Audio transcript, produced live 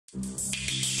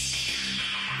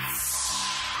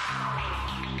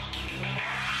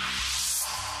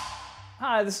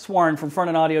Hi, this is Warren from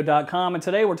frontendaudio.com, and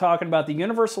today we're talking about the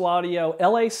Universal Audio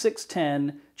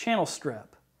LA-610 channel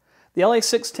strip. The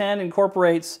LA-610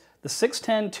 incorporates the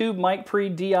 610 tube mic pre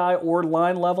DI or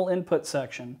line level input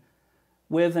section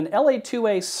with an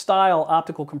LA-2A style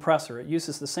optical compressor. It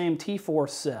uses the same T4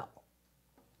 cell.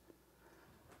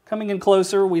 Coming in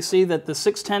closer, we see that the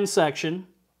 610 section,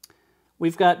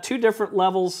 we've got two different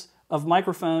levels of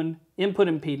microphone input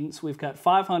impedance. We've got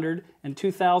 500 and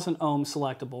 2000 ohms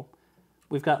selectable.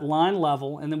 We've got line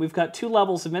level, and then we've got two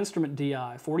levels of instrument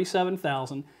DI,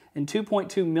 47,000 and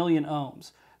 2.2 million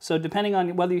ohms. So depending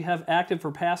on whether you have active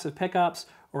or passive pickups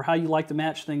or how you like to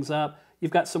match things up, you've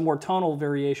got some more tonal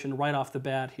variation right off the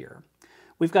bat here.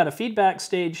 We've got a feedback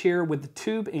stage here with the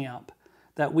tube amp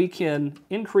that we can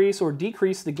increase or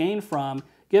decrease the gain from,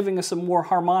 giving us some more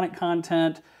harmonic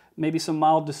content, maybe some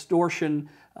mild distortion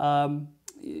from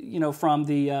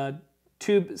the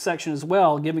tube section as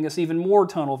well, giving us even more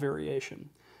tonal variation.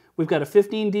 We've got a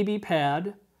 15 dB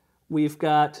pad, we've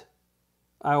got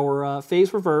our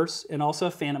phase reverse, and also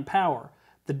phantom power.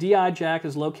 The DI jack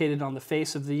is located on the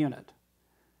face of the unit.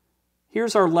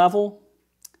 Here's our level.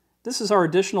 This is our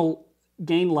additional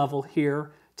gain level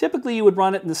here. Typically you would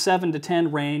run it in the 7 to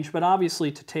 10 range, but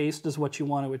obviously to taste is what you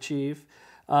want to achieve.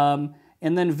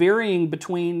 And then varying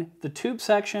between the tube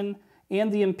section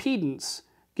and the impedance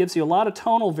gives you a lot of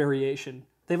tonal variation.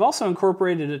 They've also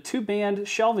incorporated a two-band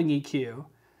shelving EQ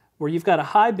where you've got a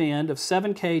high band of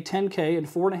 7K, 10K, and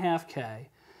 4.5K,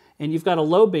 and you've got a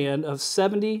low band of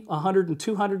 70, 100, and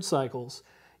 200 cycles,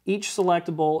 each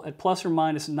selectable at plus or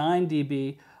minus 9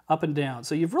 dB up and down.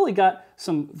 So you've really got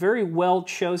some very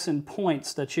well-chosen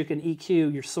points that you can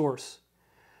EQ your source.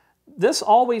 This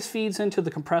always feeds into the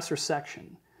compressor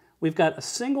section. We've got a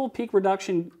single peak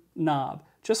reduction knob,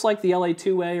 just like the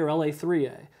LA-2A or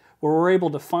LA-3A, where we're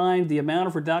able to find the amount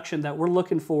of reduction that we're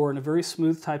looking for in a very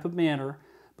smooth type of manner,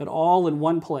 but all in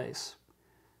one place.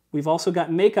 We've also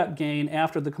got makeup gain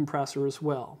after the compressor as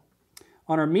well.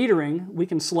 On our metering, we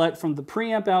can select from the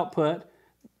preamp output,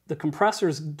 the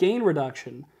compressor's gain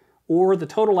reduction, or the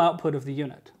total output of the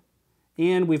unit.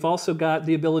 And we've also got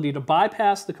the ability to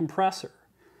bypass the compressor,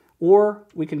 or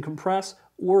we can compress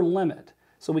or limit.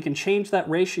 So we can change that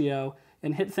ratio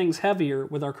and hit things heavier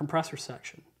with our compressor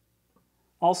section.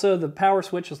 Also, the power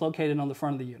switch is located on the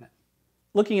front of the unit.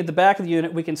 Looking at the back of the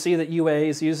unit, we can see that UA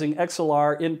is using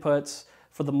XLR inputs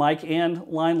for the mic and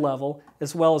line level,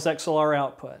 as well as XLR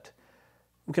output.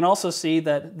 We can also see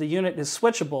that the unit is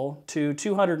switchable to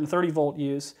 230 volt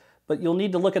use, but you'll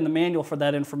need to look in the manual for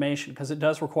that information because it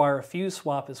does require a fuse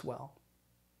swap as well.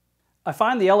 I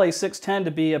find the LA-610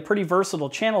 to be a pretty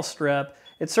versatile channel strip.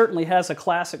 It certainly has a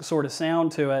classic sort of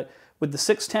sound to it. With the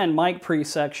 610 mic pre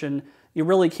section, you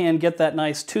really can get that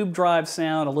nice tube drive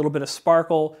sound, a little bit of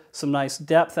sparkle, some nice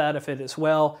depth out of it as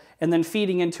well, and then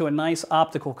feeding into a nice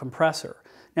optical compressor.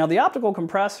 Now the optical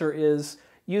compressor is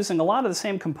using a lot of the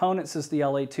same components as the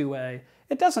LA-2A.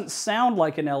 It doesn't sound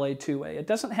like an LA-2A. It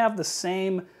doesn't have the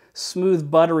same smooth,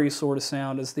 buttery sort of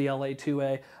sound as the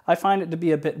LA-2A. I find it to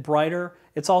be a bit brighter.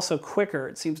 It's also quicker.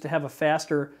 It seems to have a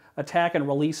faster attack and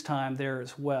release time there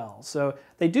as well. So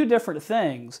they do different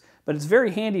things, but it's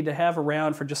very handy to have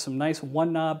around for just some nice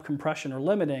one-knob compression or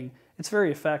limiting. It's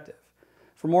very effective.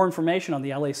 For more information on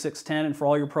the LA-610 and for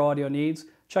all your pro audio needs,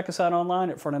 check us out online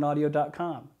at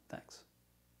frontendaudio.com. Thanks.